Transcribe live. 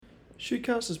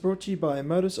Shootcast is brought to you by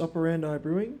Modus Operandi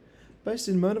Brewing, based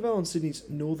in Mona Vale on Sydney's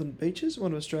Northern Beaches,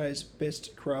 one of Australia's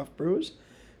best craft brewers.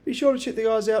 Be sure to check the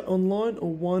guys out online,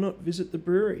 or why not visit the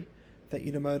brewery. Thank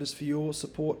you to Modus for your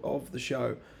support of the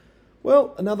show.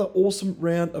 Well, another awesome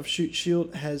round of Shoot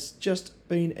Shield has just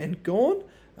been and gone.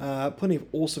 Plenty of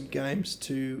awesome games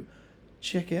to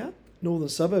check out. Northern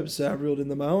Suburbs reeled in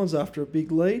the Marlins after a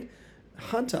big lead.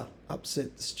 Hunter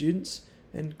upset the Students,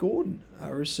 and Gordon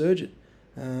are resurgent.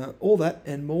 All that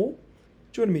and more.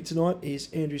 Joining me tonight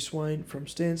is Andrew Swain from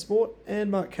Stan Sport and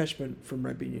Mark Cashman from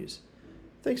Rugby News.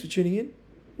 Thanks for tuning in.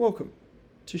 Welcome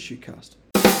to Shootcast.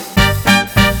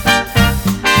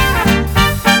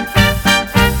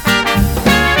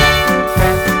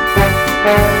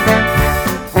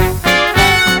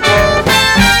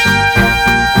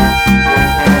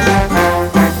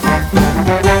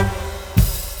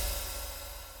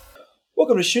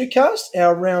 Welcome to Shootcast,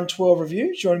 our round 12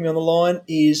 review. Joining me on the line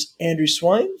is Andrew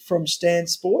Swain from Stan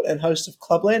Sport and host of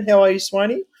Clubland. How are you,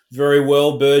 Swainy? Very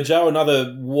well, Burjo.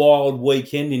 Another wild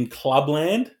weekend in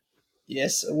Clubland.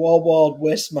 Yes, a wild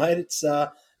west, mate. It's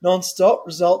non-stop.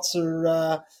 Results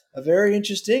are very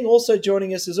interesting. Also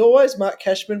joining us, as always, Mark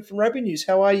Cashman from Rugby News.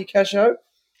 How are you, Casho?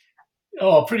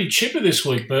 Oh, pretty chipper this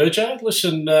week, Burjo.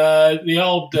 Listen, the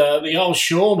old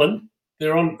Shoremen,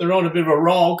 they're on a bit of a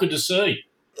roll. Good to see.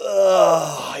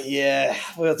 Oh, yeah.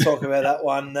 We'll talk about that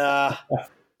one.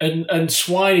 And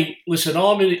Swaney, listen,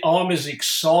 I'm as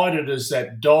excited as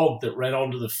that dog that ran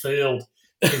onto the field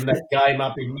in that game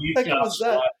up in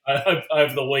Newcastle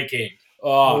over the weekend.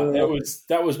 Oh,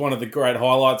 that was one of the great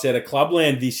highlights out of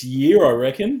Clubland this year, I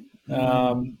reckon.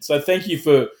 So thank you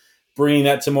for bringing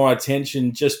that to my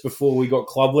attention just before we got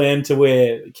Clubland to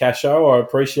wear Casho. I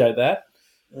appreciate that.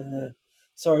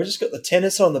 Sorry, I just got the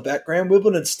tennis on the background.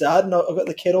 Wimbledon started, and I've got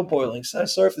the kettle boiling. So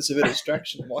sorry if there's a bit of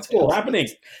distraction. It's all happening.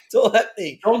 It's all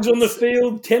happening. Dogs on the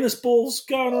field, tennis balls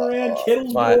going around,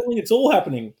 kettles boiling. It's all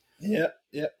happening. Yeah,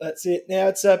 that's it. Now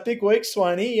it's a big week,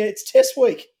 Swaney. Yeah, it's Test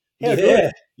week.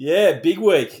 Yeah, big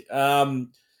week.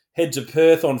 Head to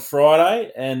Perth on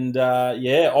Friday, and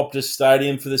Optus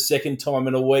Stadium for the second time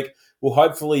in a week will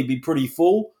hopefully be pretty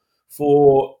full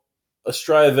for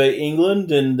Australia v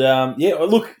England. And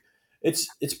look.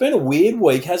 It's been a weird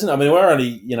week, hasn't it? I mean, we're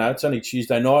only it's only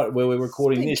Tuesday night where we're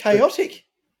recording this. Chaotic.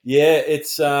 Yeah,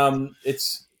 it's going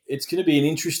to be an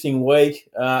interesting week,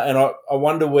 and I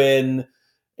wonder when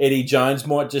Eddie Jones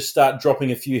might just start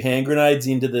dropping a few hand grenades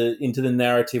into the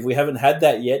narrative. We haven't had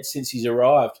that yet since he's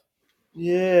arrived.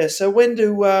 Yeah. So when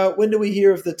do we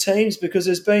hear of the teams? Because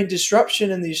there's been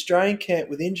disruption in the Australian camp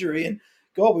with injury, and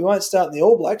God, we won't start in the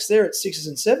All Blacks. They're at 6s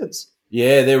and 7s.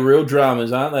 Yeah, they're real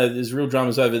dramas, aren't they? There's real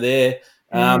dramas over there.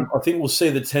 I think we'll see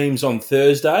the teams on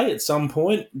Thursday at some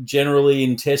point. Generally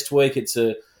in Test week, it's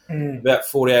about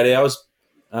 48 hours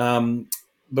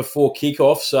before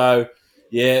kickoff. So,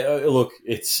 look,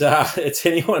 it's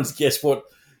anyone's guess what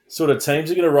sort of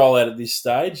teams are going to roll out at this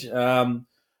stage. I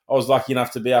was lucky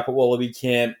enough to be up at Wallaby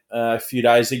Camp a few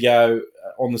days ago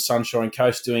on the Sunshine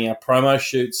Coast doing our promo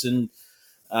shoots, and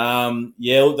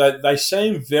they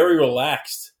seem very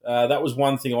relaxed. That was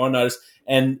one thing I noticed.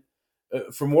 And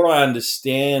from what I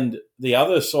understand, the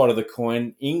other side of the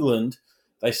coin, England,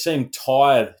 they seem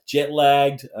tired,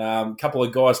 jet-lagged. A couple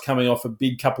of guys coming off a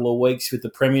big couple of weeks with the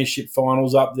premiership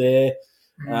finals up there.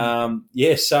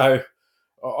 So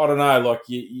I don't know. Like,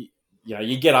 you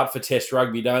get up for Test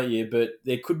rugby, don't you? But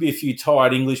there could be a few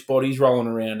tired English bodies rolling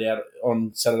around out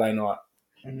on Saturday night.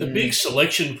 The big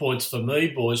selection points for me,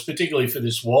 boys, particularly for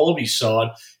this Wallaby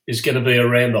side, is going to be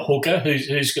around the hooker.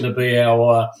 Who's going to be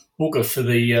our hooker for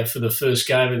the first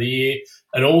game of the year,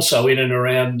 and also in and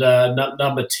around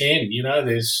number 10. You know,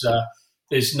 there's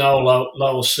Noel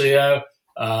Lolosio,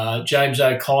 James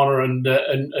O'Connor,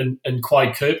 and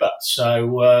Quade Cooper.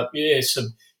 So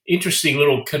some interesting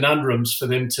little conundrums for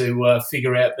them to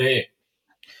figure out there.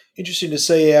 Interesting to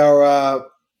see our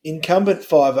incumbent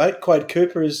 5'8", Quade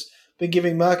Cooper, has been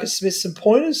giving Marcus Smith some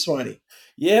pointers, Swaney.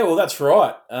 Yeah, well, that's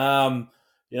right. I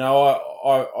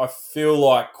feel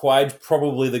like Quade's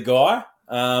probably the guy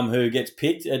who gets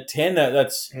picked at 10.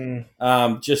 That's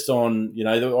just on,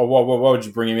 why would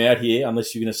you bring him out here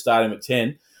unless you're going to start him at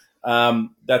 10?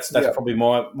 That's probably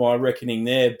my reckoning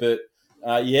there. But,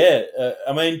 I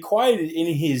mean, Quade in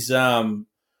his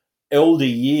elder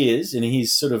years, in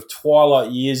his sort of twilight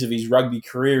years of his rugby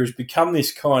career, has become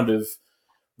this kind of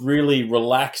really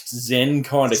relaxed Zen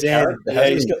kind of character. Yeah,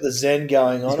 he's got the Zen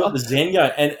going on. He's got the Zen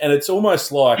going, and it's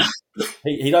almost like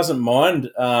he doesn't mind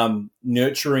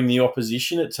nurturing the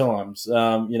opposition at times.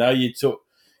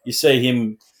 You see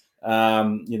him,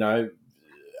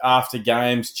 after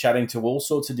games chatting to all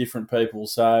sorts of different people.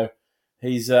 So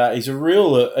He's a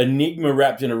real enigma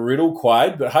wrapped in a riddle,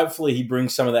 Quade, but hopefully he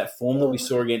brings some of that form that we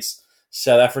saw against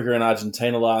South Africa and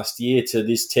Argentina last year to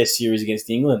this Test series against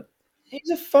England. He's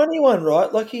a funny one,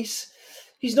 right? Like he's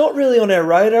not really on our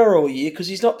radar all year because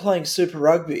he's not playing Super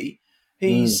Rugby.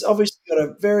 He's obviously got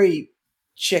a very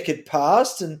checkered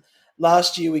past, and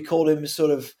last year we called him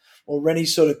Rennie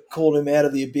sort of called him out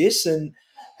of the abyss and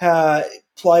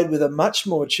played with a much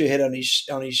more mature head on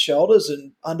his shoulders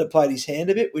and underplayed his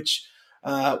hand a bit, which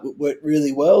worked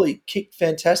really well. He kicked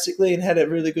fantastically and had a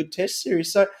really good Test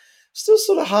series. So still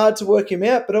sort of hard to work him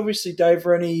out, but obviously Dave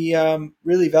Rennie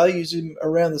really values him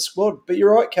around the squad. But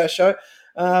you're right, Casho.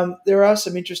 There are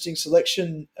some interesting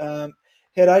selection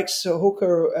headaches. So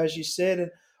hooker, as you said,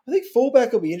 and I think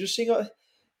fullback will be interesting. It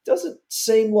doesn't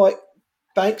seem like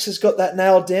Banks has got that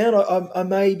nailed down. I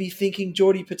may be thinking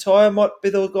Geordie Petaia might be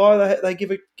the guy they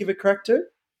give a crack to.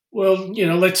 Well,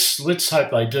 let's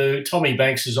hope they do. Tommy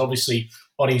Banks is obviously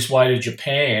on his way to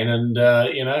Japan, and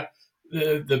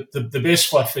the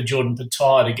best way for Jordan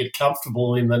Petaia to get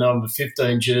comfortable in the number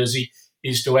 15 jersey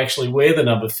is to actually wear the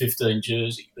number 15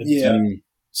 jersey. But,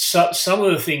 some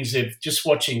of the things just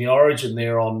watching the Origin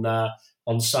there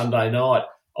on Sunday night,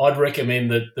 I'd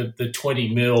recommend the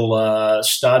 20 mil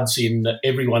studs in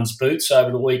everyone's boots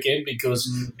over the weekend because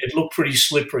it looked pretty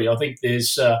slippery. I think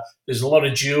there's a lot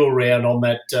of dew around on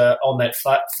that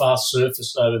fast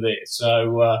surface over there.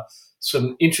 So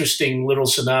some interesting little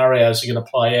scenarios are going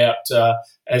to play out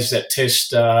as that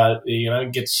test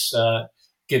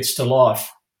gets to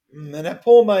life. And our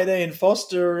poor mate Ian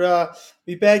Foster,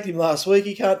 we bagged him last week.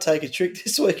 He can't take a trick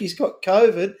this week. He's got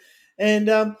COVID,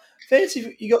 and fancy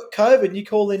if you got COVID and you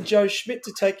call in Joe Schmidt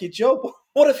to take your job.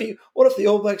 What if the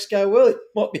All Blacks go well? He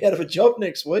might be out of a job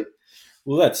next week.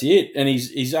 Well, that's it. And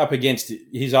he's up against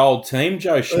his old team,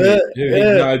 Joe Schmidt, who he'd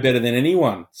know better than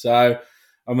anyone. So,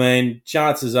 I mean,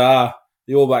 chances are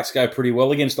the All Blacks go pretty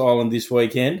well against Ireland this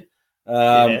weekend.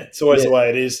 It's always the way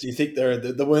it is. You think they're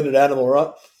the wounded animal,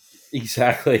 right?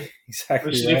 Exactly. Right.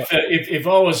 If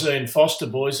I was in Foster,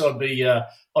 boys, I'd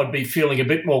be feeling a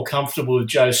bit more comfortable with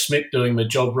Joe Schmidt doing the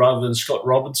job rather than Scott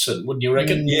Robinson, wouldn't you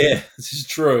reckon? Yeah, this is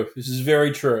true. This is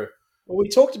very true. Well, we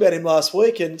talked about him last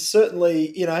week, and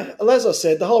certainly, as I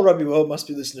said, the whole rugby world must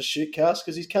be listening to Shootcast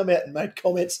because he's come out and made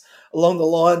comments along the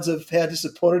lines of how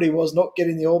disappointed he was not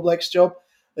getting the All Blacks job,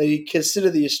 that he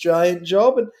considered the Australian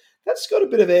job, and that's got a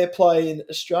bit of airplay in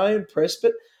Australian press,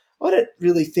 but I don't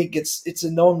really think it's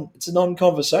a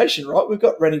non-conversation, right? We've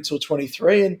got Rennie till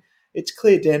 23, and it's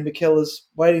clear Dan McKellar's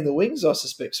waiting the wings, I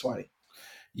suspect, Swaney.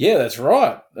 Yeah, that's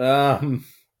right.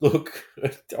 Look,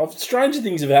 stranger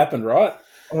things have happened, right?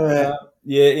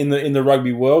 In the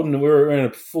rugby world, and we're in a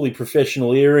fully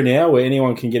professional era now where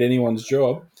anyone can get anyone's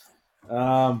job.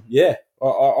 I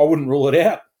wouldn't rule it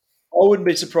out. I wouldn't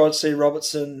be surprised to see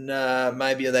Robertson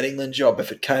maybe on that England job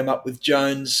if it came up with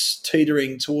Jones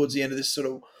teetering towards the end of this sort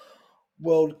of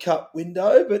World Cup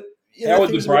window. But how would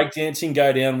the breakdancing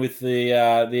go down with the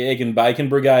egg and bacon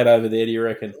brigade over there? Do you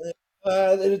reckon?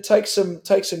 It'd take some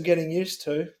getting used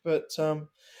to. But I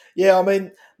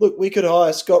mean, look, we could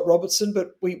hire Scott Robertson,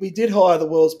 but we did hire the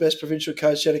world's best provincial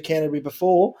coach out of Canterbury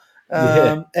before,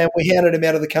 and we handed him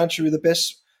out of the country with the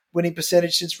best winning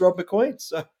percentage since Rob McQueen.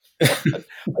 So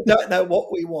I don't know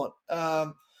what we want.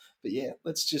 But yeah,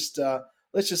 let's just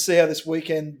see how this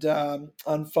weekend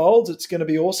unfolds. It's going to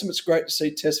be awesome. It's great to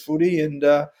see Test footy, and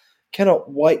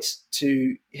cannot wait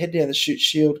to head down the Shute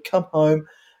Shield, come home,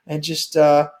 and just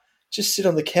sit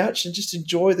on the couch and just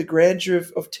enjoy the grandeur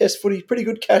of Test footy. Pretty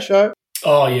good, Casho.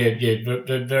 Oh yeah,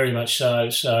 very much so.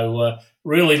 So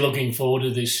really looking forward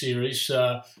to this series.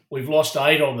 We've lost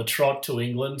 8 on the trot to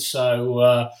England.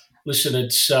 So listen,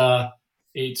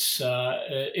 it's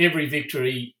every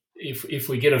victory. If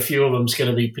we get a few of them, is going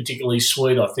to be particularly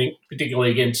sweet, I think,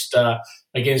 particularly against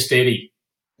Eddie.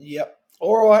 Yep.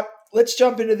 All right, let's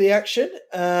jump into the action.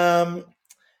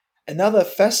 Another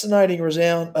fascinating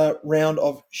round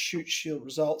of Shute Shield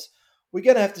results. We're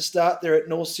going to have to start there at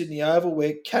North Sydney Oval,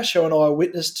 where Casho and I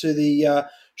witnessed to the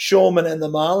Shoremen and the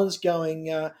Marlins going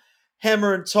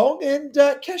hammer and tong. And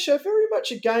Casho, very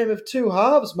much a game of two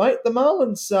halves, mate. The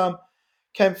Marlins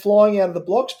came flying out of the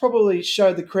blocks, probably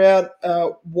showed the crowd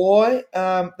why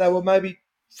they were maybe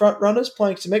front runners,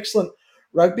 playing some excellent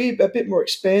rugby, a bit more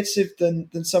expansive than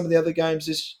some of the other games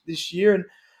this year, and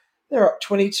they're up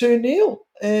 22-0.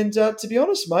 And to be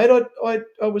honest, mate,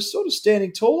 I was sort of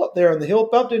standing tall up there on the hill,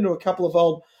 bumped into a couple of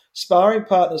old sparring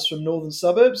partners from northern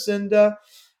suburbs, and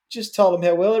just told them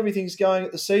how well everything's going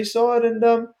at the seaside. And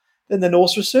then the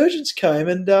North's resurgence came,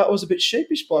 and I was a bit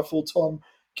sheepish by full time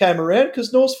came around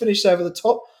because North's finished over the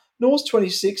top. North's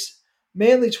 26,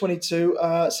 Manly 22.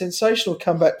 Sensational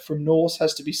comeback from Norse,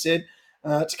 has to be said.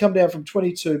 To come down from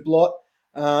 22 blot.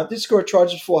 Did score a try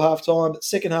just before half time, but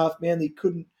second half, Manly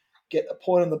couldn't get a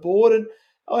point on the board. And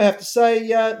I have to say,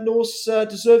 Norse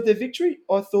deserved their victory.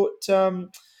 I thought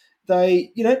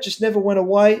they, just never went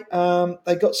away.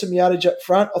 They got some yardage up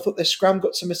front. I thought their scrum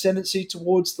got some ascendancy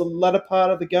towards the latter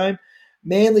part of the game.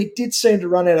 Manly did seem to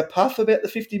run out of puff about the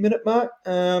 50-minute mark.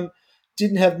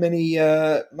 Didn't have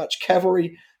much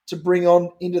cavalry to bring on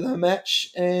into the match.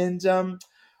 And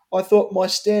I thought my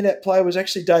standout player was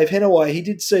actually Dave Henaway. He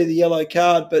did see the yellow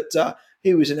card, but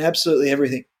he was in absolutely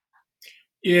everything.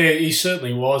 Yeah, he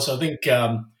certainly was. I think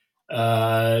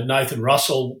Nathan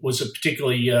Russell was a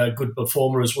particularly good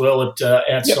performer as well at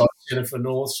outside centre for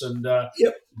Norths, and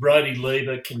Brody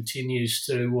Lever continues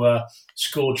to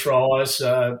score tries.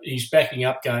 He's backing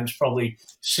up games, probably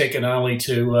second only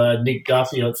to Nick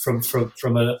Duffy from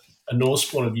a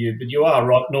Norths point of view. But you are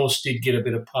right, Norths did get a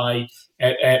bit of pay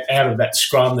out of that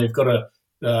scrum. They've got a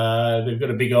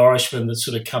big Irishman that's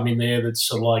sort of come in there that's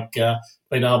sort of like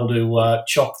been able to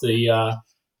chock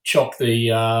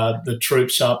the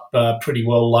troops up pretty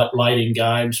well late in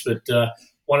games. But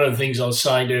one of the things I was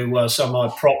saying to some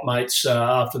of my prop mates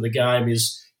after the game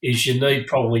is you need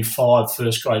probably 5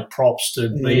 first-grade props to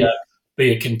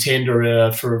be a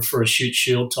contender for a Shoot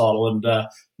Shield title, and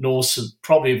Norths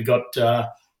probably have got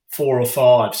 4 or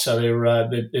 5, so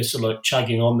they're sort of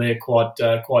chugging on there quite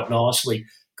nicely.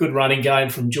 Good running game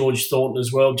from George Thornton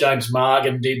as well. James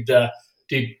Margan did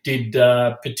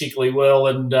particularly well,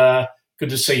 and good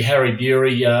to see Harry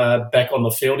Bury back on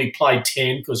the field. He played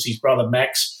 10 because his brother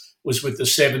Max was with the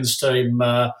Sevens team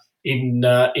in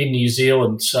New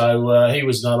Zealand, so he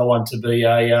was another one to be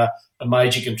a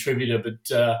major contributor. But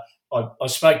I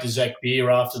spoke to Zach Beer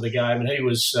after the game, and he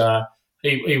was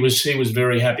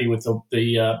very happy with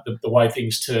the way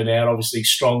things turned out. Obviously,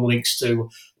 strong links to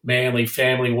Manly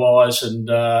family wise, and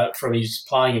from his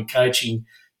playing and coaching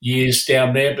years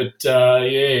down there. But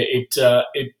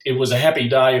it was a happy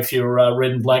day if you're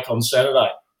red and black on Saturday.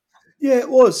 Yeah,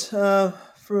 it was.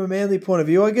 From a Manly point of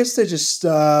view, I guess they're just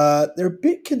they're a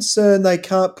bit concerned they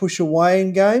can't push away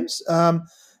in games.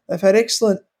 They've had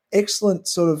excellent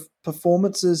sort of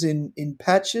performances in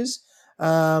patches.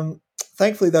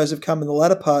 Thankfully, those have come in the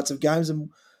latter parts of games, and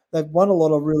they've won a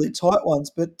lot of really tight ones.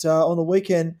 But on the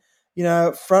weekend,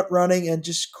 front running and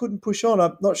just couldn't push on.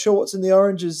 I'm not sure what's in the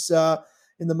Oranges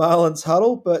in the Marlins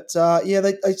huddle, but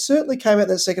they certainly came out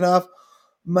that second half,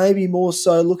 maybe more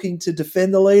so looking to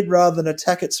defend the lead rather than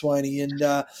attack it, Swaney, and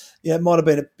it might have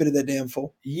been a bit of their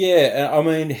downfall. Yeah, I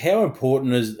mean, how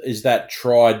important is that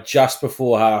try just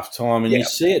before half time? And you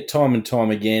see it time and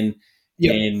time again,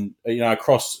 and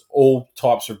across all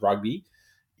types of rugby.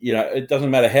 It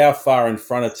doesn't matter how far in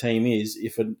front a team is.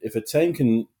 If a team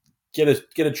can get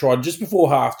a try just before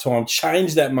half time,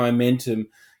 change that momentum,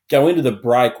 go into the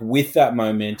break with that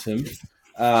momentum,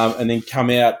 and then come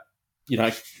out,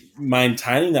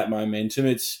 maintaining that momentum.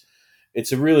 It's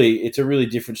a really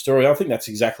different story. I think that's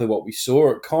exactly what we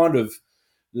saw. It kind of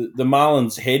the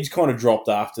Marlins' heads kind of dropped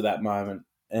after that moment,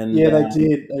 and they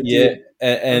did.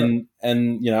 And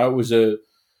it was a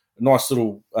nice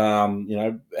little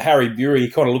Harry Bury. He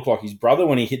kind of looked like his brother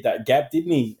when he hit that gap,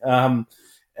 didn't he?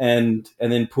 And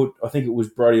then put, I think it was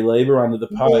Brody Lever under the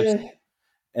post. Yeah.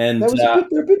 And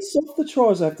they're a bit soft, the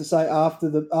tries, I have to say, after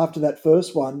that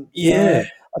first one. Yeah.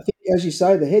 I think, as you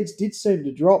say, the heads did seem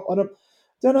to drop. I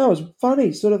don't know. It was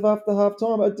funny, sort of after half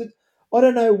time. I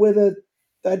don't know whether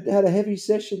they'd had a heavy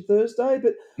session Thursday,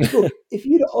 but look, if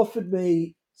you'd offered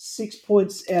me 6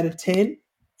 points out of 10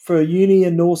 for Uni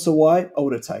and Norths away, I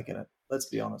would have taken it. Let's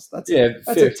be honest.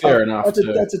 Fair enough.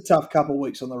 That's a tough couple of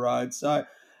weeks on the road. So,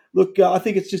 look, I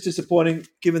think it's just disappointing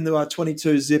given the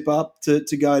 22 zip up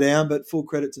to go down, but full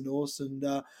credit to Norths. And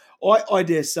I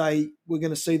dare say we're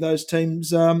going to see those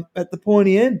teams at the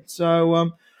pointy end. So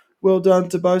well done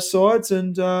to both sides,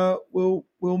 and we'll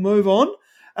move on.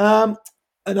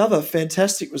 Another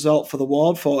fantastic result for the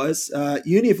Wildfires.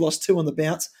 Uni have lost 2 on the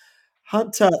bounce.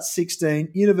 Hunt Tart 16,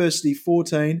 University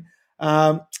 14.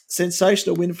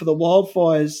 Sensational win for the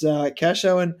Wildfires,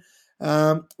 Casho, and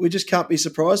we just can't be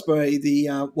surprised by the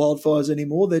Wildfires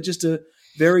anymore. They're just a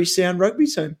very sound rugby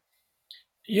team.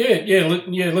 Yeah.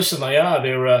 Listen, they are.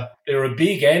 They're a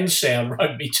big and sound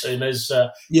rugby team, as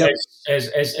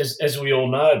we all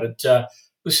know. But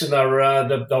listen, they're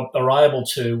able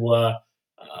to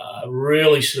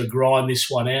really sort of grind this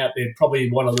one out. They're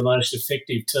probably one of the most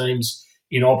effective teams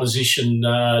in opposition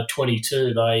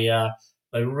 22. They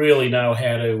really know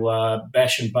how to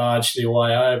bash and barge their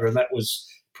way over, and that was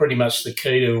pretty much the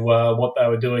key to what they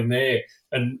were doing there.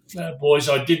 And boys,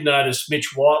 I did notice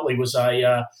Mitch Whiteley was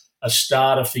a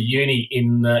starter for Uni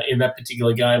in that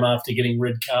particular game after getting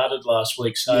red carded last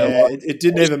week. So yeah, it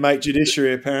didn't even make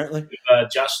judiciary apparently.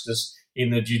 Justice in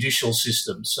the judicial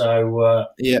system. So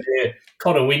Yeah.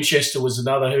 Connor Winchester was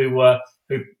another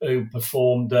who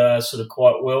performed sort of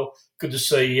quite well. Good to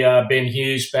see Ben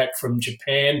Hughes back from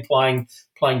Japan playing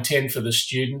 10 for the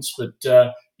students. But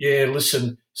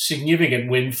listen,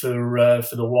 significant win for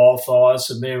the Wildfires,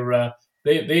 and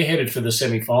they're headed for the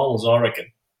semi-finals, I reckon.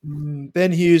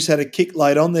 Ben Hughes had a kick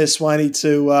late on there, Swaney,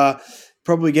 to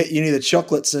probably get Uni the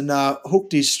chocolates and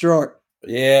hooked his strike.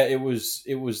 Yeah, it was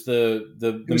the was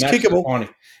match kickable. defining.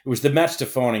 It was the match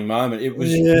defining moment. It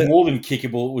was more than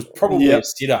kickable. It was probably a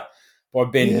sitter by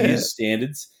Ben Hughes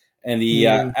standards, and he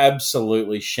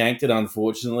absolutely shanked it.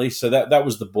 Unfortunately, so that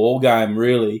was the ball game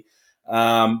really.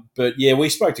 But yeah, we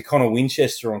spoke to Connor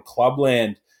Winchester on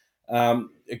Clubland. A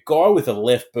guy with a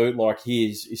left boot like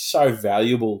his is so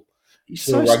valuable. He's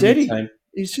so steady. Team.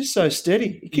 He's just so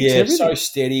steady. He kicks everything. So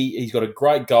steady. He's got a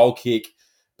great goal kick,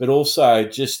 but also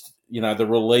just the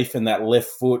relief in that left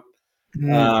foot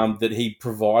that he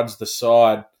provides the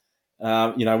side.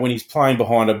 When he's playing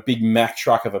behind a big Mack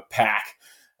truck of a pack,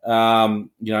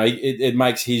 it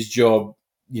makes his job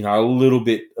a little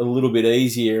bit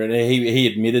easier, and he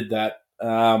admitted that.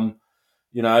 And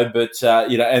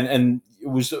it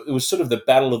was sort of the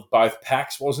battle of both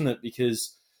packs, wasn't it?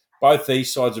 Because both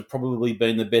these sides have probably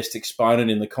been the best exponent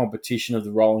in the competition of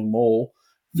the rolling maul.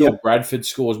 Phil Bradford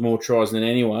scores more tries than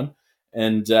anyone,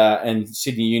 and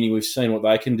Sydney Uni, we've seen what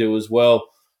they can do as well.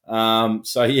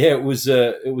 It was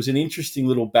an interesting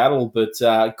little battle, but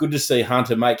good to see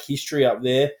Hunter make history up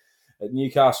there at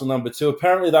Newcastle number 2.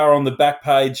 Apparently, they were on the back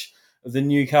page of the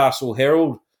Newcastle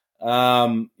Herald.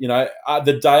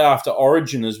 The day after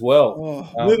Origin as well.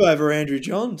 Move over Andrew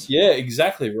Johns. Yeah,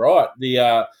 exactly right.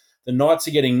 The Knights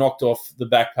are getting knocked off the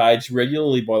back page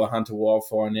regularly by the Hunter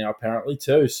Wildfire now, apparently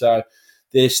too. So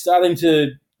they're starting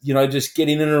to, just get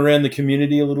in and around the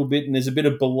community a little bit, and there's a bit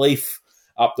of belief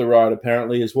up the road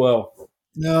apparently as well.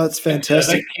 No, it's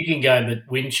fantastic. That kicking game that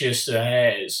Winchester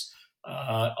has,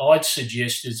 I'd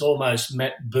suggest it's almost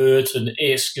Matt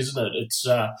Burton-esque, isn't it?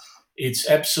 It's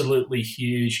absolutely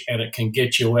huge, and it can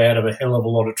get you out of a hell of a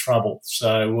lot of trouble.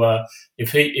 So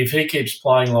if he keeps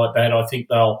playing like that, I think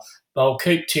they'll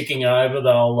keep ticking over.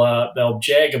 They'll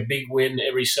jag a big win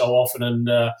every so often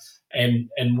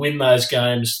and win those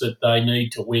games that they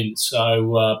need to win.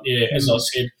 So as I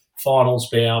said, finals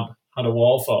bound Hunter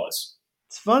Wildfires.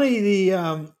 It's funny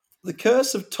the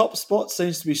curse of top spot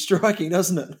seems to be striking,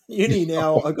 doesn't it? Uni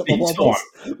now, I've got the wobbles.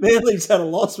 Manly's had a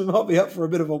loss. We might be up for a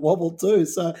bit of a wobble too.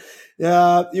 So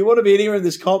you want to be anywhere in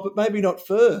this comp, but maybe not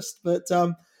first. But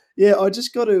I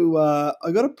just got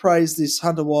to praise this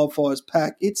Hunter Wildfires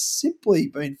pack. It's simply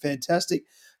been fantastic.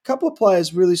 A couple of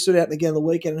players really stood out again the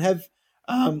weekend and have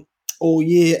all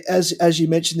year. As you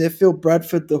mentioned there, Phil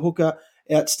Bradford, the hooker,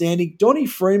 outstanding. Donnie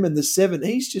Freeman, the 7,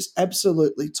 he's just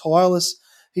absolutely tireless.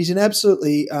 He's in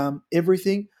absolutely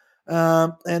everything.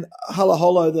 And Hula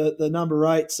Holo, the number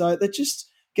 8. So they're just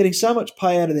getting so much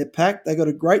pay out of their pack. They got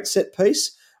a great set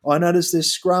piece. I noticed their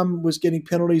scrum was getting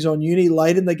penalties on Uni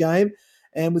late in the game.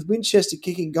 And with Winchester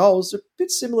kicking goals, they're a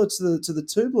bit similar to the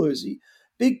two Bluesy.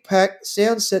 Big pack,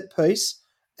 sound set piece,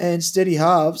 and steady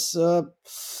halves.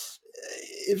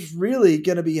 It's really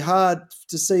going to be hard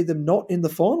to see them not in the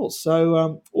finals.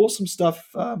 So awesome stuff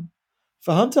for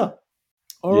Hunter.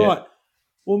 All right.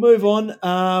 We'll move on.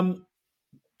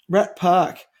 Rat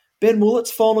Park. Ben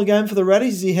Woolett's final game for the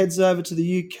Ratties as he heads over to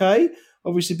the UK.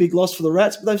 Obviously, big loss for the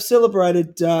Rats, but they've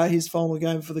celebrated his final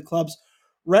game for the clubs.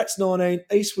 Rats 19,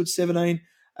 Eastwood 17.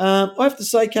 I have to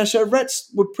say, Casho,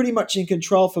 Rats were pretty much in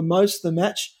control for most of the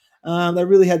match. They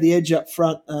really had the edge up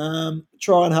front.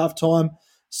 Try and half time,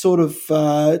 sort of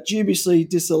dubiously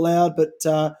disallowed,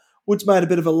 but Woods made a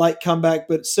bit of a late comeback,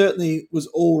 but certainly was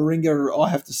all ringer, I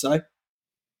have to say.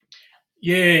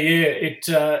 Yeah.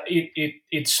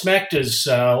 It smacked us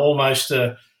almost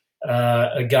a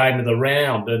game of the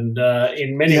round, and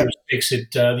in many respects,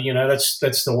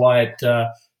 that's the way it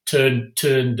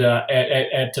turned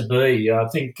out to be. I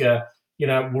think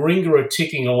Warringah are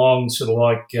ticking along sort of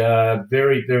like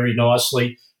very, very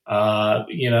nicely. I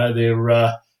think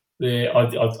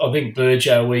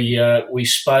Burjo, we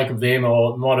spoke of them,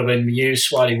 or it might have been you,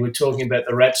 Swaddy. We're talking about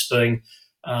the Rats being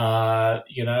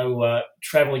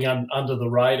travelling under the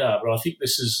radar, but I think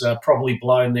this has probably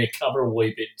blown their cover a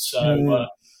wee bit. So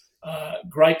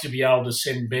great to be able to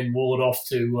send Ben Ward off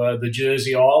to the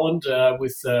Jersey Island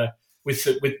with the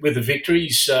victory.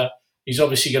 He's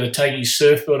obviously going to take his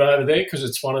surfboard over there because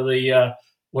it's one of the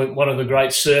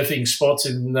great surfing spots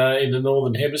in the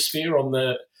Northern Hemisphere on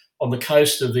on the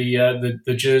coast of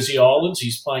the Jersey Islands.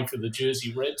 He's playing for the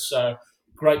Jersey Reds, so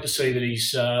great to see that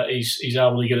he's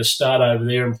able to get a start over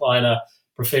there and playing a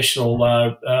professional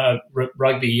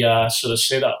rugby sort of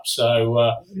setup.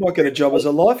 So might get a job as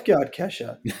a lifeguard,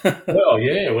 Casher. well,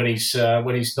 yeah, when he's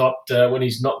not in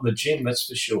the gym, that's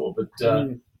for sure. But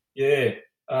yeah,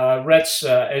 Rats,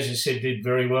 as you said, did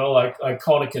very well.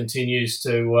 O'Connor continues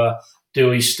to do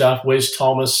his stuff. Wes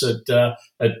Thomas at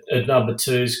number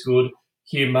 2 is good.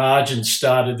 Hugh Margin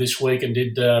started this week and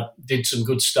did some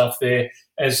good stuff there,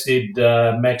 as did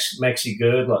Maxi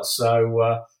Girdler.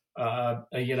 So a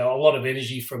lot of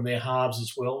energy from their halves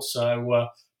as well. So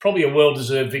probably a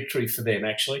well-deserved victory for them,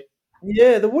 actually.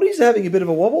 Yeah, the Woodies are having a bit of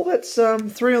a wobble. That's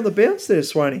 3 on the bounce there,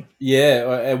 Swaney.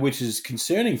 Yeah, which is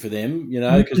concerning for them,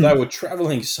 because they were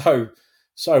travelling so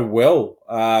well,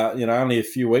 only a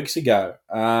few weeks ago.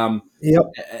 Yep.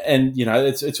 And,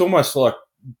 it's almost like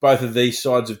both of these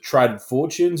sides have traded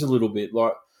fortunes a little bit.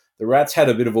 Like the Rats had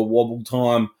a bit of a wobble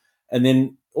time, and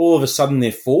then all of a sudden they're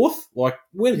 4th. Like,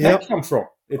 where did that come from?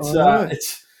 They're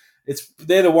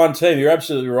the one team. You're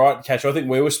absolutely right, Cash. I think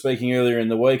we were speaking earlier in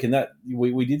the week, and that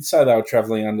we did say they were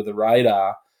travelling under the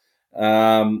radar.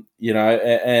 And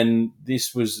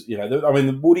this was,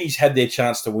 the Woodies had their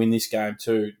chance to win this game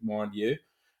too, mind you.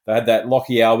 They had that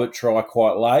Lockie Albert try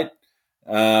quite late,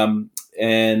 and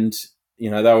they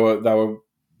were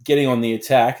getting on the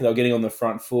attack. They were getting on the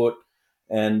front foot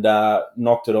and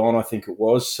knocked it on, I think it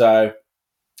was. So,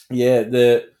 yeah,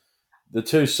 the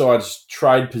two sides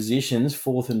trade positions,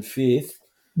 4th and 5th.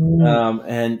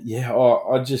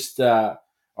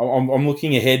 I'm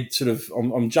looking ahead, sort of.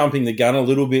 I'm jumping the gun a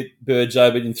little bit,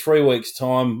 Birdzo, but in 3 weeks'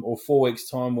 time or 4 weeks'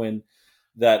 time, when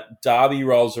that derby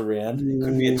rolls around, it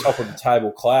could be a top of the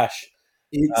table clash.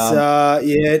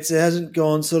 It hasn't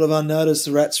gone sort of unnoticed,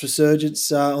 the Rats'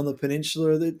 resurgence on the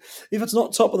peninsula. If it's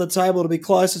not top of the table, to be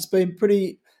close. It's been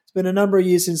a number of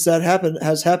years since that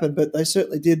has happened, but they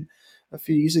certainly did a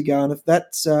few years ago. And if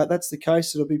that's the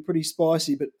case, it'll be pretty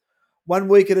spicy. But 1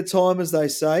 week at a time, as they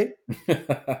say.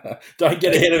 Don't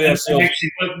get ahead of ourselves.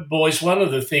 Actually, boys, one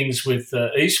of the things with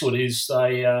Eastwood is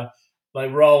they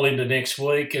roll into next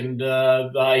week and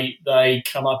they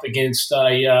come up against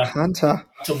a Hunter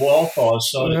Wildfire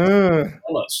so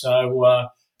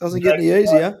doesn't get any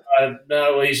easier.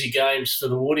 No easy games for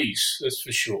the Woodies, that's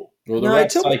for sure. Well, the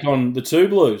Rats take on the 2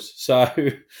 Blues, so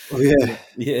yeah,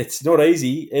 it's not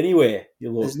easy anywhere.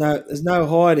 There's no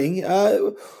hiding.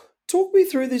 Talk me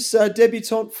through this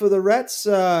debutant for the Rats,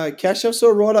 Cash. I saw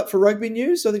right up for Rugby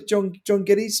News. I think John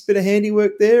Geddes, bit of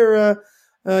handiwork there.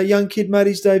 Young kid made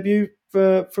his debut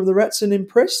from the Rats and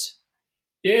impressed.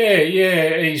 Yeah,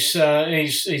 he's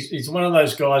one of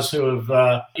those guys who have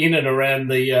in and around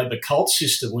the Colt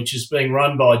system, which is being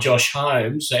run by Josh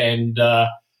Holmes and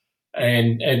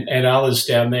others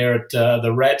down there at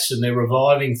the Rats, and they're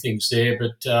reviving things there.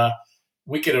 But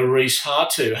Wicketer Reese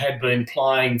Hartu had been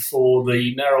playing for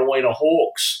the Narrowena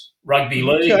Hawks rugby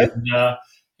league, and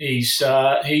he's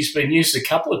been used a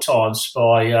couple of times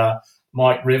by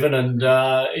Mike Riven, and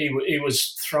he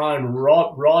was thrown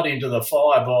right into the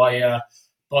fire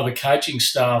by the coaching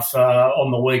staff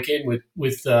on the weekend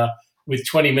with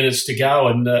 20 minutes to go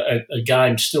and a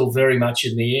game still very much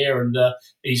in the air, and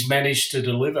he's managed to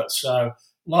deliver. So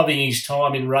loving his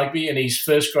time in rugby, and his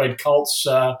first grade Colts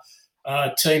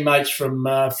teammates from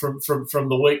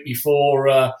the week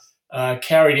before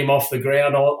carried him off the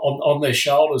ground on their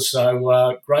shoulders.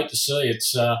 So great to see.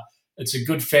 It's a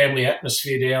good family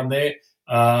atmosphere down there.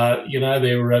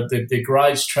 Their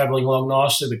grades travelling along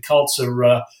nicely. The Colts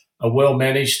are well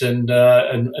managed and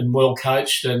well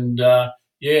coached, and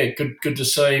good to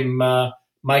see him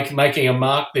making a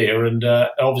mark there and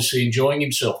obviously enjoying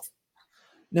himself.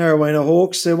 Narrowena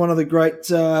Hawks, they're one of the great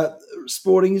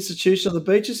sporting institutions on the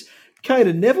beaches.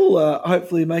 Caden Neville,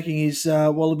 hopefully making his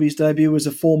Wallabies debut as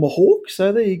a former Hawk.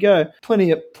 So there you go.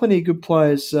 Plenty of good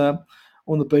players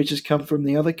on the beaches come from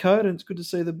the other code, and it's good to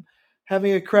see them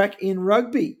having a crack in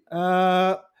rugby.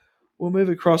 We'll move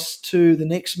across to the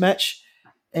next match,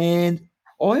 and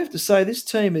I have to say this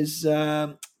team is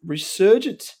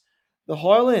resurgent. The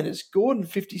Highlanders, Gordon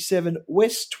 57,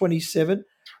 West 27.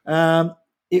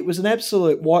 It was an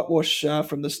absolute whitewash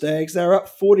from the Stags. They were up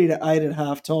 40-8 at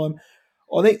halftime.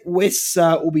 I think West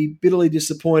will be bitterly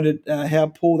disappointed how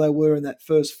poor they were in that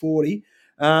first 40.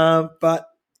 But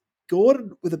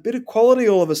Gordon, with a bit of quality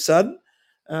all of a sudden,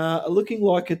 are looking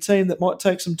like a team that might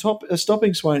take some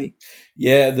stopping, Swaney.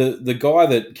 Yeah, the guy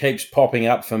that keeps popping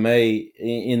up for me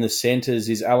in the centres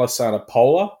is Alessandro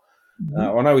Pola.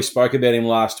 Mm-hmm. I know we spoke about him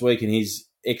last week and his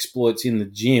exploits in the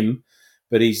gym,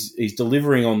 but he's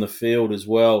delivering on the field as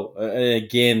well. And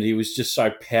again, he was just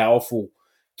so powerful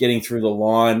getting through the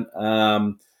line.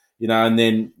 And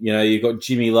then you've got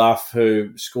Jimmy Luff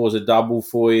who scores a double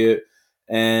for you,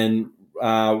 and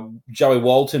Joey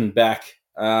Walton back,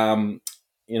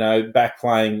 back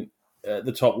playing at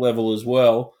the top level as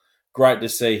well. Great to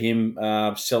see him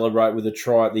celebrate with a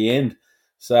try at the end.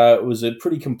 So it was a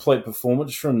pretty complete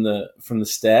performance from the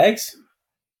Stags.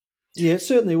 Yeah, it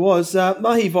certainly was.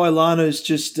 Mahi Vailano's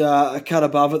just a cut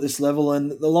above at this level,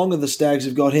 and the longer the Stags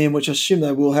have got him, which I assume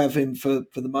they will have him for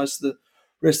the most of the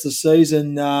rest of the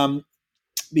season,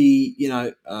 be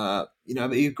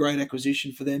a great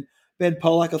acquisition for them. Ben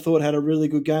Pollack, I thought, had a really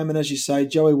good game, and as you say,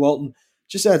 Joey Walton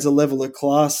just adds a level of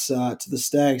class to the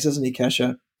Stags, doesn't he,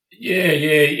 Casho? Yeah,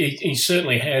 he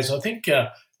certainly has. I think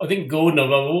Gordon,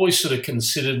 I've always sort of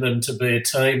considered them to be a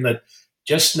team that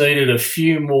just needed a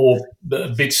few more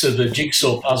bits of the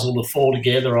jigsaw puzzle to fall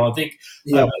together. I think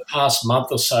over the past month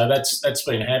or so, that's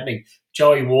been happening.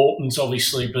 Joey Walton's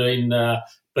obviously been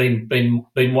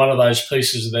one of those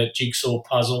pieces of that jigsaw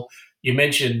puzzle. You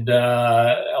mentioned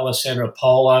Alessandro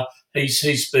Pola.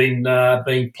 He's been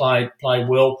being played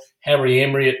well. Harry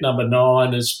Emery at number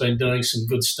 9 has been doing some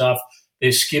good stuff.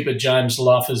 Their skipper, James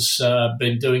Luff, has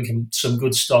been doing some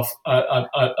good stuff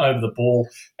over the ball,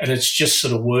 and it's just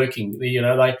sort of working. They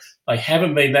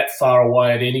haven't been that far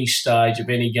away at any stage of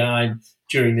any game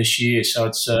during this year, so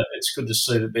it's good to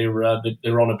see that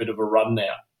they're on a bit of a run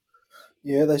now.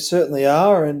 Yeah, they certainly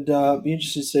are, and be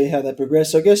interested to see how they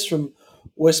progress. I guess from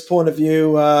West's point of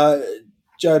view,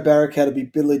 Joe Barrack had to be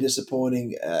bitterly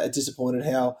disappointed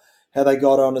how they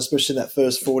got on, especially in that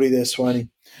first 40 there, Swaney.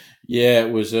 Yeah,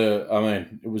 it was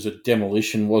a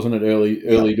demolition, wasn't it?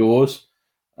 Early doors.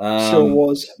 Sure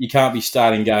was. You can't be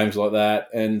starting games like that,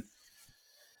 and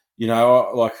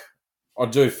I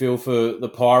do feel for the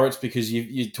Pirates because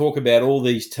you talk about all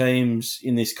these teams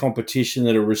in this competition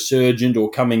that are resurgent or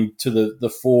coming to the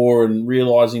fore and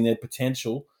realising their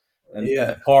potential, and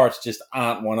the Pirates just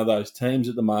aren't one of those teams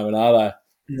at the moment, are they?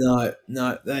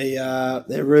 No,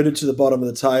 they're rooted to the bottom of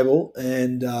the table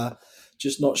and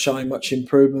just not showing much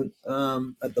improvement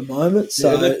at the moment.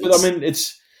 So,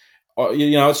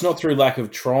 it's not through lack of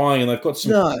trying, and they've got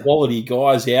some quality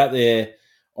guys out there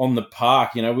on the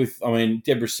park.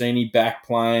 Debrasini back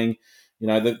playing.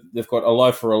 They've got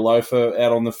Alofa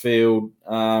out on the field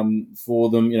for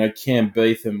them. Cam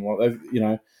Beetham,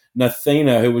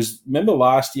 Nathina, who was. Remember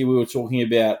last year we were talking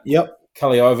about. Yep.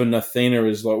 Kaliova Nathina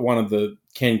is like one of the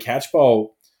Ken Catch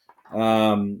Bowl,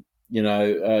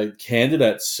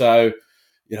 candidates. So,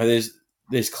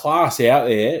 there's class out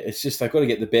there. It's just they've got to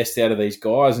get the best out of these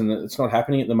guys, and it's not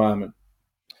happening at the moment.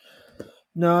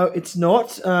 No, it's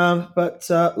not. But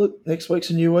look, next week's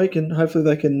a new week, and hopefully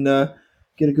they can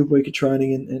get a good week of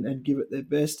training and give it their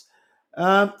best.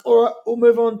 All right, we'll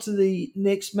move on to the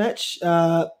next match,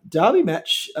 derby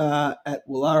match at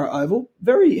Woollahra Oval.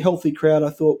 Very healthy crowd, I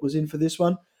thought, was in for this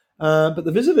one. But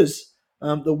the visitors,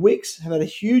 the Wicks, have had a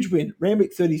huge win.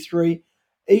 Randwick 33,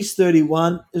 East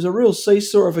 31. It was a real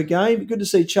seesaw of a game. Good to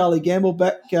see Charlie Gamble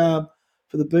back for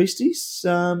the Beasties.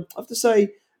 I have to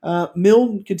say,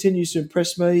 Milne continues to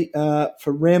impress me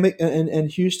for Randwick, and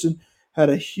Houston had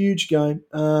a huge game.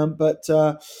 But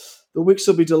the Wicks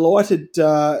will be delighted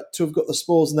to have got the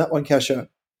spoils in that one, Casho.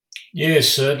 Yes,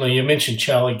 certainly. You mentioned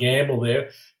Charlie Gamble there.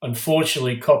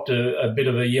 Unfortunately, copped a bit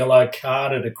of a yellow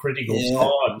card at a critical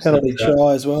time. Penalty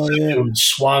try as well, yeah. It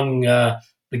swung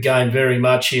the game very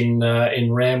much in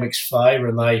Randwick's favour,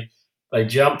 and they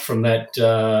jumped from that.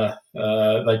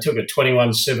 They took a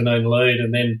 21-17 lead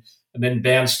and then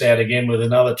bounced out again with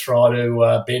another try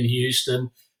to Ben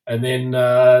Houston. And then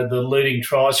the leading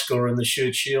try scorer in the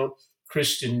Shute Shield,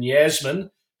 Christian Yasmin,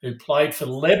 who played for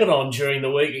Lebanon during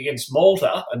the week against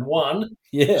Malta and won.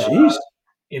 Yeah,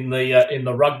 in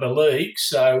the rugby league.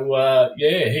 So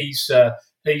he's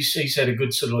had a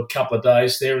good sort of couple of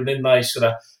days there, and then they sort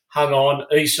of hung on.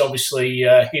 East obviously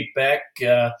hit back.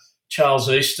 Charles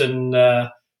Easton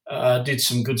did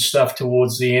some good stuff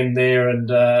towards the end there, and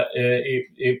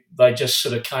they just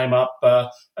sort of came up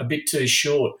a bit too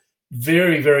short.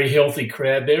 Very, very healthy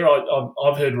crowd there.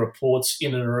 I've heard reports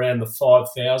in and around the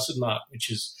 5,000 mark, which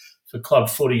is for club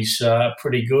footy's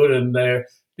pretty good. And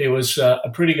there was a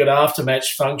pretty good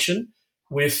aftermatch function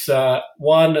with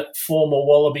one former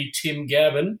Wallaby, Tim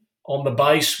Gavin, on the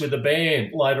bass with the band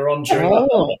later on during the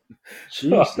night.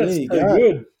 Jeez, there you go.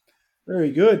 Good.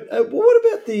 Very good. What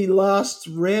about the last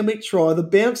Randwick try? The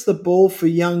bounce the ball for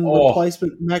young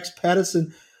replacement Max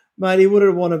Patterson. Mate, he would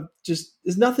have wanted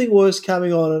there's nothing worse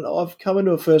coming on. And I've come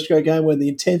into a first grade game where the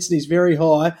intensity is very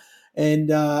high and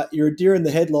you're a deer in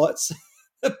the headlights.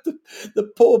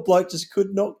 The poor bloke just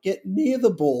could not get near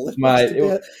the ball. It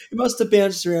must have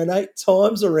bounced around 8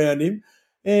 times around him.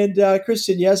 and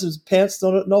Christian Yazim's pounced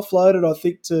on it and offloaded, I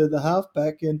think, to the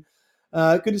halfback. And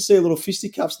good to see a little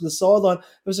fisticuffs on the sideline. There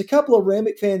was a couple of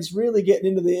Randwick fans really getting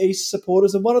into the East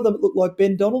supporters, and one of them looked like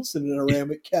Ben Donaldson in a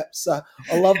Randwick cap. So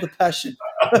I love the passion.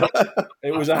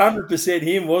 It was 100%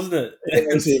 him, wasn't it?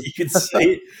 It was him. You could see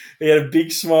it. He had a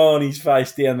big smile on his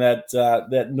face down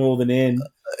that northern end.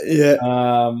 Yeah,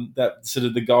 that sort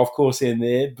of the golf course end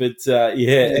there. But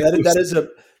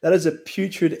that is a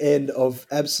putrid end of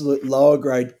absolute lower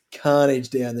grade carnage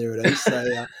down there at East.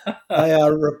 They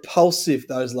are repulsive,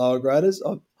 those lower graders.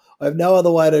 I have no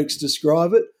other way to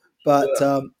describe it, but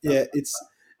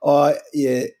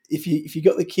if you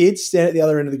got the kids, stand at the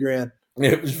other end of the ground.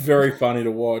 It was very funny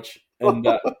to watch. And,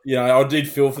 I did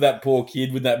feel for that poor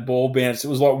kid with that ball bounce. It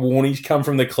was like warnings come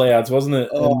from the clouds, wasn't it?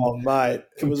 Oh, mate. It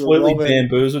completely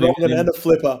bamboozled him. And a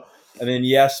flipper. And then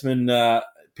Yasmin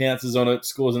pounces on it,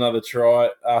 scores another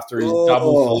try after his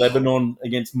double for Lebanon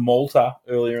against Malta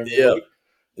earlier in the week.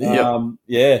 The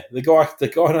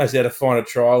guy knows how to find a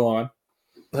try line.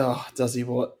 Oh, does he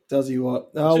what?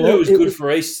 Oh, it was good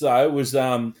for East, though, was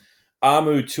Amu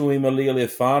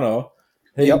Tuimalealeifano.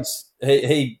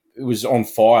 He was on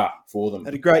fire for them.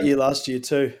 Had a great year last year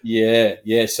too.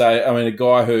 Yeah. So, I mean, a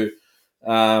guy who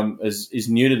is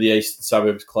new to the Eastern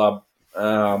Suburbs Club,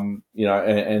 and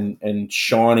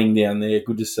shining down there.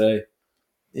 Good to see.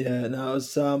 Yeah, no, it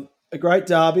was a great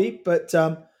derby, but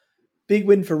big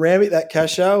win for Randwick, that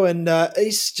Casho, and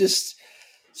East just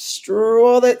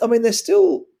they're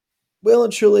still well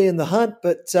and truly in the hunt,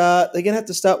 but they're going to have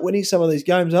to start winning some of these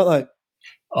games, aren't they?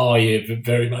 Oh yeah,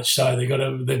 very much so. They've got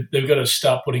to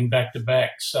start putting back to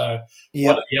back. So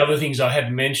one of the other things I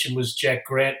hadn't mentioned was Jack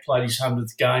Grant played his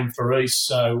 100th game for East.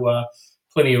 So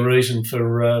plenty of reason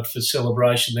for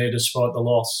celebration there, despite the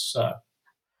loss. So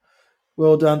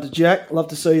well done to Jack. Love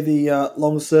to see the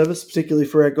long service, particularly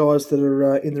for our guys that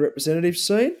are in the representative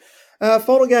scene.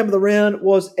 Final game of the round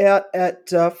was out at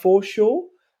Foreshore.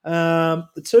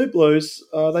 The Two Blues,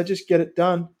 they just get it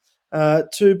done.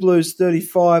 Two Blues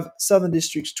 35, Southern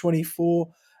Districts 24.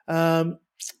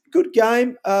 Good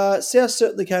game. South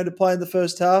certainly came to play in the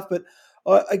first half, but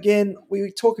again, we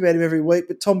talk about him every week,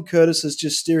 but Tom Curtis is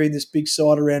just steering this big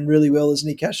side around really well, isn't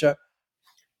he, Casho?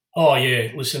 Oh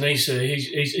yeah, listen, he's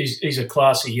a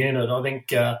classy unit. I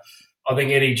think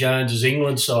Eddie Jones's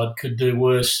England side could do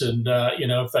worse, and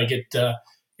if they get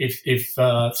if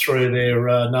three of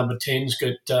their number 10s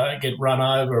get run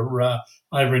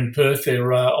over in Perth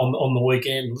there on the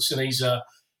weekend. Listen,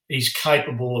 he's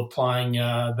capable of playing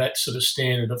that sort of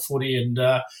standard of footy, and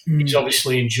he's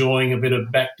obviously enjoying a bit of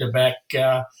back-to-back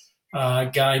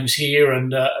games here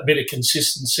and a bit of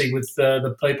consistency with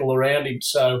the people around him.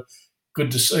 So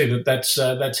good to see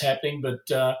that's happening. But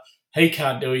he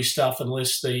can't do his stuff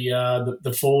unless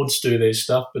the forwards do their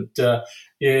stuff. But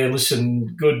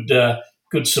listen,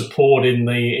 good support in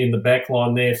the back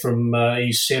line there from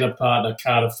his centre partner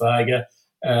Carter Fager.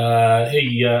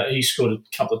 He scored a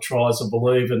couple of tries, I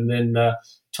believe, and then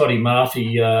Toddy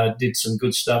Murphy did some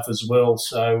good stuff as well.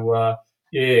 So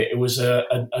it was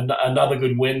another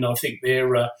good win. I think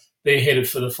they're headed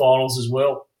for the finals as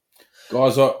well.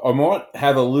 Guys, I might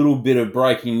have a little bit of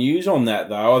breaking news on that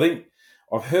though. I think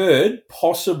I've heard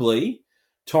possibly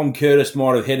Tom Curtis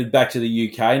might have headed back to the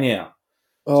UK now.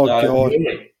 Oh God!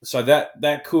 So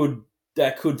that could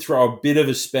throw a bit of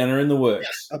a spanner in the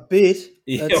works. A bit.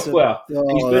 Yeah, he's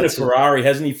been a Ferrari,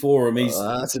 hasn't he? For him,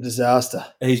 that's a disaster.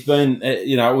 He's been,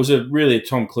 it was really a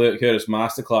Tom Curtis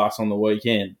masterclass on the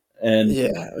weekend, and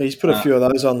he's put a few of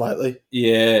those on lately.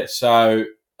 Yeah, so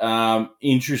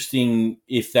interesting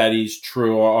if that is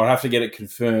true. I'll have to get it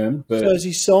confirmed. But so is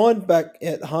he signed back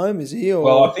at home? Is he? Or?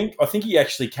 Well, I think he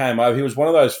actually came over. He was one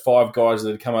of those 5 guys that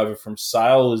had come over from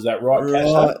Sale. Is that right,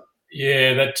 Casho?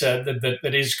 Yeah,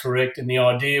 that is correct. And the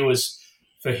idea was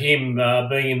for him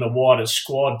being in the wider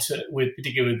squad,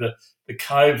 particularly with the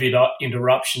COVID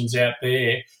interruptions out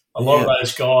there. A lot of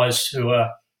those guys who are,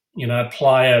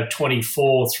 player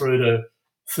 24 through to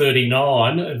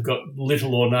 39 have got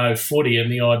little or no footy,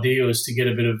 and the idea was to get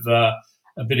a bit of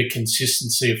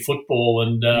consistency of football.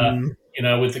 And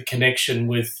with the connection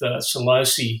with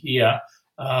Solosi here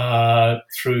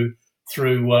through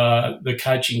the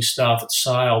coaching staff at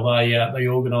Sale, they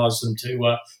organised them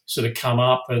to sort of come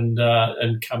up and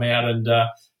come out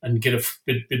and get a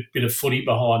bit of footy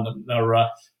behind them.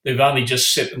 They've only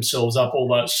just set themselves up. All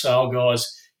those Sale guys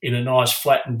in a nice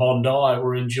flat in Bondi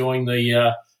were enjoying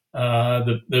the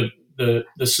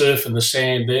surf and the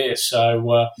sand there.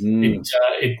 So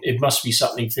it must be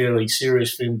something fairly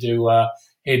serious for him to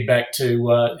head back to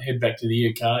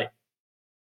the UK.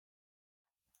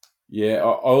 Yeah,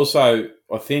 I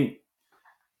think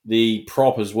the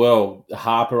prop as well.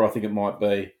 Harper, I think it might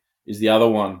be, is the other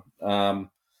one that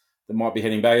might be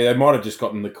heading back. They might have just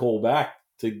gotten the call back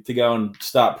to go and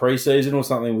start preseason or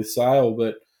something with Sale.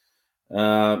 But,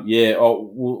 I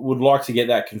would like to get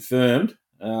that confirmed.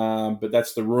 But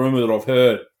that's the rumour that I've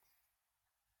heard.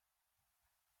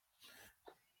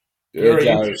 Very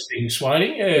interesting,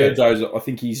 Swaney. Yeah. I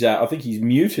think he's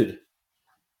muted.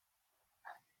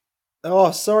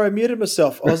 Oh, sorry, I muted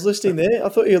myself. I was listening there. I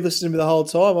thought you were listening to me the whole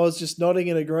time. I was just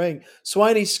nodding and agreeing.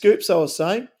 Swaney scoops, I was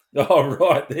saying. Oh,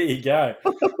 right. There you go.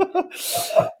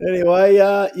 Anyway,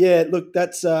 look,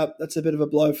 that's a bit of a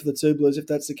blow for the Two Blues if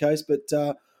that's the case, but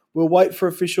we'll wait for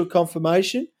official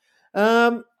confirmation.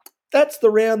 That's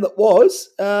the round that was.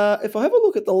 If I have a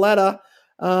look at the ladder,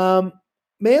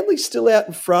 Manly's still out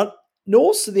in front.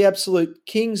 Norths are the absolute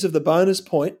kings of the bonus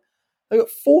point. They've got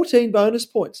 14 bonus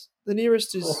points. The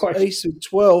nearest is East with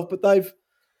 12, but they've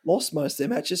lost most of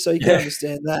their matches, so you can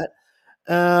understand that.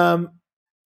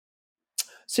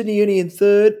 Sydney Uni in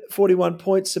third, 41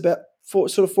 points, about 4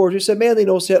 or 2. So Manly and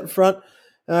Norths out in front.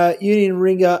 Uni and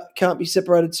Ringer can't be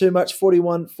separated too much,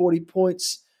 41, 40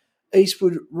 points.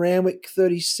 Eastwood, Randwick,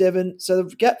 37. So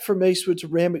the gap from Eastwood to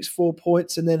Randwick's 4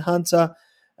 points, and then Hunter,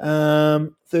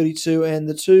 32, and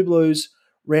the Two Blues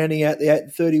rounding out the 8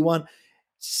 and 31.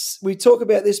 We talk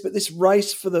about this, but this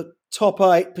race for the top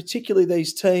 8, particularly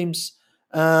these teams,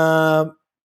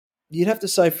 you'd have to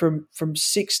say from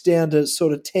 6 down to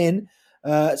sort of 10,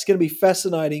 it's going to be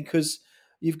fascinating because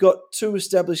you've got 2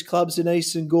 established clubs in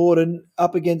Eastern Gordon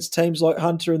up against teams like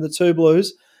Hunter and the Two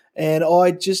Blues, and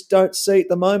I just don't see at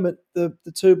the moment the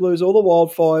Two Blues or the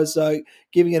Wildfires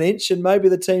giving an inch, and maybe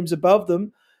the teams above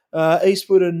them,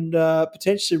 Eastwood and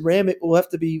potentially Randwick, will have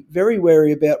to be very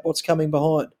wary about what's coming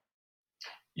behind.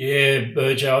 Yeah,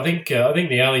 Burjo, I think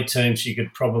the only teams you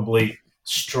could probably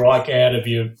strike out of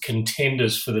your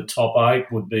contenders for the top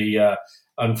 8 would be,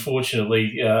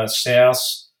 unfortunately, South,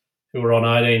 who are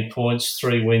on 18 points,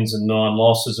 3 wins and 9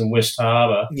 losses, and West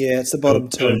Harbour. Yeah, it's the bottom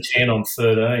 2 and 10 on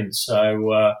 13.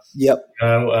 So,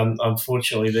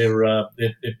 unfortunately, they're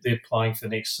playing for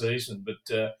next season. But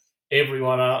every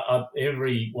one of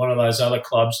those other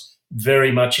clubs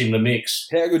very much in the mix.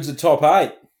 How good's the top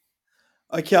 8?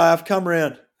 Okay, I've come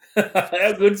round.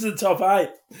 How good's the top 8?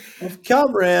 I've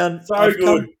come round.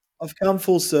 I've come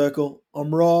full circle.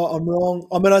 I'm wrong.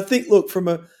 I mean, I think, look, from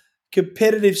a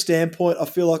competitive standpoint, I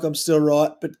feel like I'm still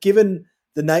right. But given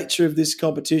the nature of this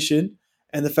competition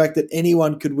and the fact that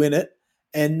anyone could win it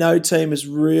and no team is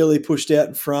really pushed out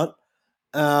in front,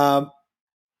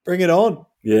 bring it on.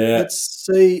 Yeah. Let's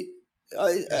see.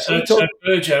 So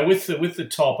Burjo, with the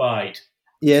top 8,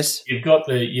 yes, you've got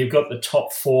the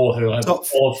top 4 who have a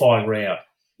qualifying round.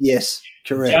 Yes,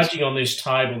 correct. Judging on this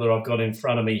table that I've got in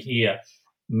front of me here,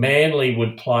 Manly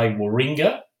would play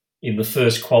Warringah in the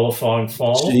first qualifying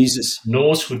final. Jesus.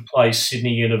 Norths would play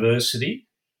Sydney University.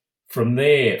 From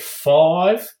there,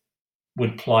 5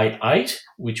 would play 8,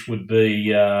 which would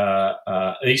be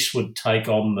East would take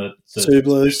on the Two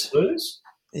Blues.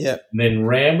 Yeah. And then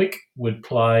Randwick would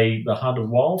play the Hunter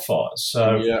Wildfires.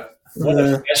 So what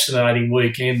a fascinating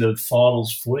weekend of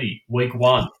finals footy, week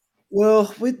 1.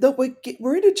 Well, we're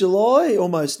into July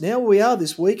almost now. We are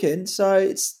this weekend, so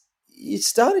it's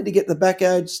starting to get the back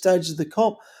stage of the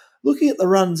comp. Looking at the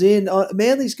runs in,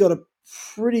 Manly's got a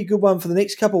pretty good one for the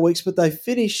next couple of weeks, but they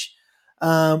finish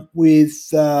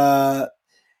with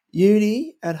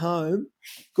Uni at home,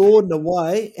 Gordon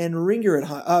away, and Ringer at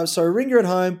home. Ringer at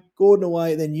home, Gordon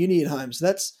away, then Uni at home. So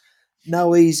that's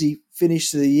no easy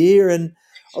finish to the year. And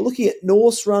looking at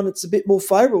North's run, it's a bit more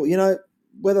favourable. You know,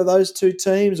 whether those 2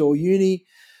 teams or Uni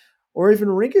or even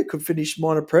Ringer could finish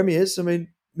minor premiers. I mean,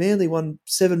 Manly won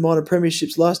 7 minor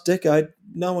premierships last decade.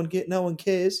 No one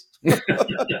cares.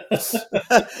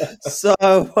 So,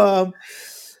 I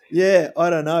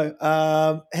don't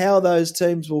know how those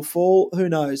teams will fall. Who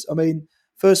knows? I mean,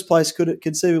 first place could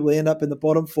conceivably end up in the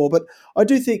bottom 4, but I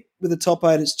do think with the top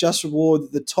 8, it's just reward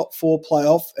that the top 4 play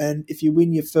off, and if you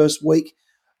win your first week,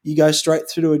 you go straight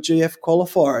through to a GF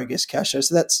qualifier, I guess, Casho.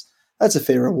 So that's a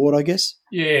fair reward, I guess.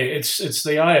 Yeah, it's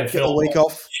the AFL get the week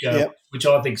off, which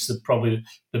I think is probably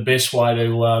the best way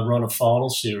to run a final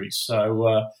series.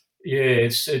 So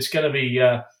it's going to be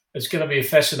a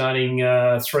fascinating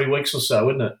 3 weeks or so,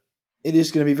 isn't it? It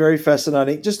is going to be very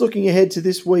fascinating. Just looking ahead to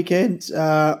this weekend,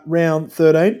 round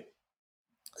 13,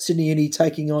 Sydney Uni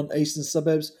taking on Eastern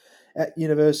Suburbs at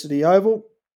University Oval.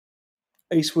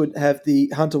 Eastwood have the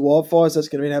Hunter Wildfires. That's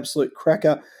going to be an absolute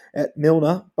cracker at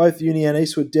Milner. Both Uni and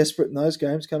Eastwood desperate in those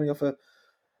games, coming off a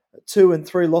 2 and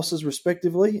 3 losses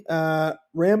respectively.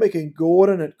 Randwick and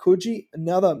Gordon at Coogee,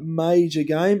 another major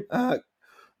game. The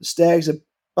Stags are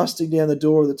busting down the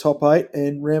door of the top 8,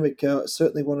 and Randwick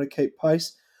certainly wanted to keep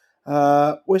pace.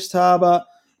 West Harbour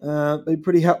been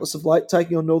pretty helpless of late,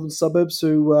 taking on Northern Suburbs,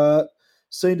 who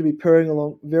seem to be purring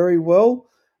along very well.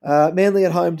 Manly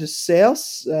at home to South.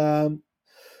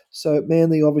 So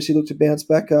Manly obviously looked to bounce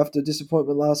back after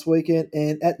disappointment last weekend.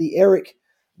 And at the Eric,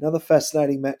 another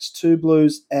fascinating match, 2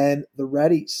 Blues and the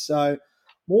Raddies. So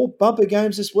more bumper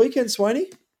games this weekend, Swaney.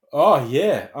 Oh,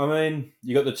 yeah. I mean,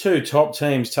 you got the 2 top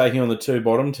teams taking on the 2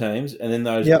 bottom teams, and then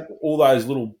all those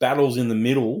little battles in the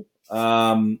middle.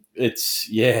 It's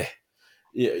too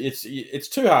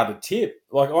hard to tip.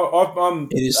 Like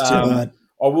it is too hard.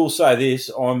 I will say this: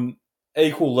 I'm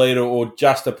equal leader or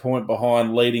just a point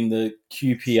behind leading the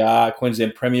QPR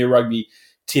Queensland Premier Rugby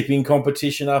tipping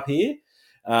competition up here,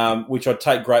 which I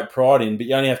take great pride in. But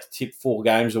you only have to tip 4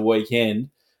 games a weekend,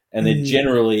 and they're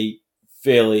generally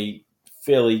fairly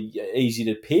easy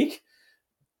to pick.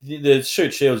 The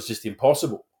Shoot Shield is just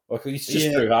impossible. Like, it's just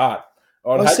too hard.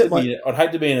 I'd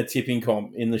hate to be in a tipping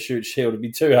comp in the Shoot Shield. It'd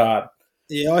be too hard.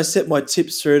 Yeah, I set my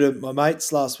tips through to my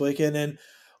mates last weekend, and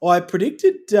I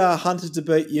predicted Hunter to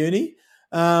beat Uni.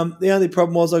 The only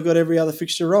problem was I got every other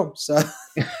fixture wrong. So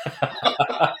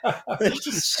it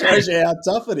just shows you how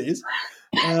tough it is.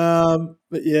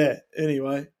 But yeah,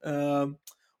 anyway, we'll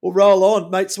roll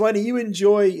on. Mate Swaney, you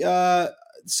enjoy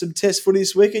some test footy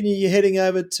this weekend. You're heading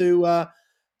over to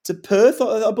Perth.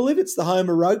 I believe it's the home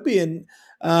of rugby, and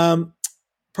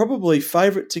probably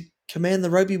favourite to command the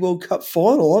Rugby World Cup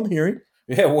final, I'm hearing.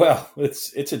 Yeah, well,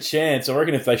 it's a chance. I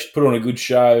reckon if they put on a good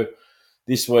show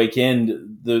this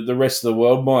weekend, the rest of the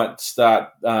world might start,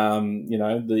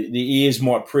 the ears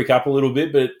might prick up a little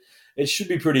bit, but it should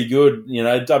be pretty good. You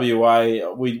know,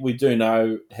 WA, we do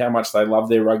know how much they love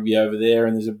their rugby over there,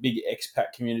 and there's a big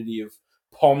expat community of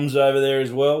Poms over there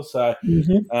as well. So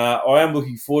I am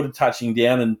looking forward to touching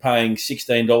down and paying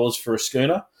 $16 for a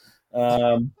schooner.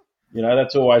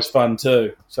 That's always fun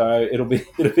too. So it'll be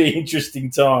interesting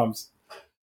times.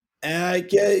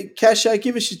 Casho,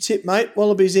 give us your tip, mate.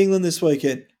 Wallabies England this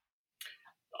weekend.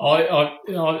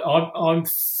 I'm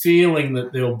feeling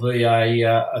that there'll be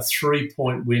a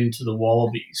 3-point win to the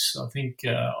Wallabies. I think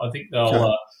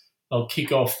they'll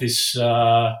kick off this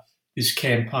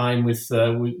campaign with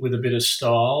a bit of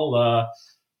style.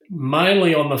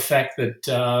 Mainly on the fact that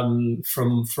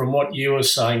from what you were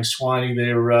saying, Swaney,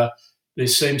 there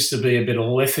seems to be a bit of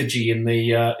lethargy in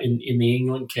the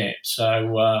England camp.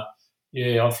 So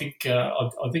I think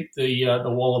the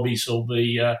Wallabies will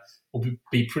be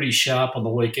pretty sharp on the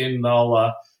weekend.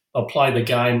 They'll play the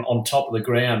game on top of the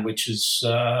ground, which is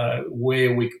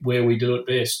where we do it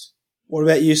best. What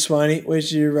about you, Swaney?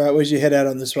 Where's your head out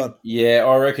on this one? Yeah,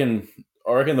 I reckon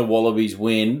the Wallabies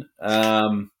win.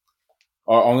 I'm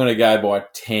going to go by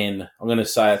 10. I'm going to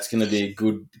say it's going to be a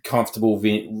good, comfortable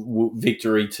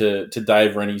victory to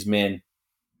Dave and his men.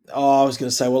 Oh, I was going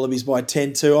to say Wallabies by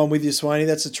 10 too. I'm with you, Swaney.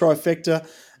 That's a trifecta.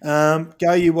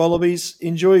 Go you Wallabies.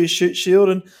 Enjoy your Shoot Shield,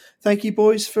 and thank you,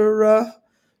 boys, for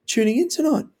tuning in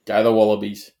tonight. Go the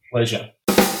Wallabies. Pleasure.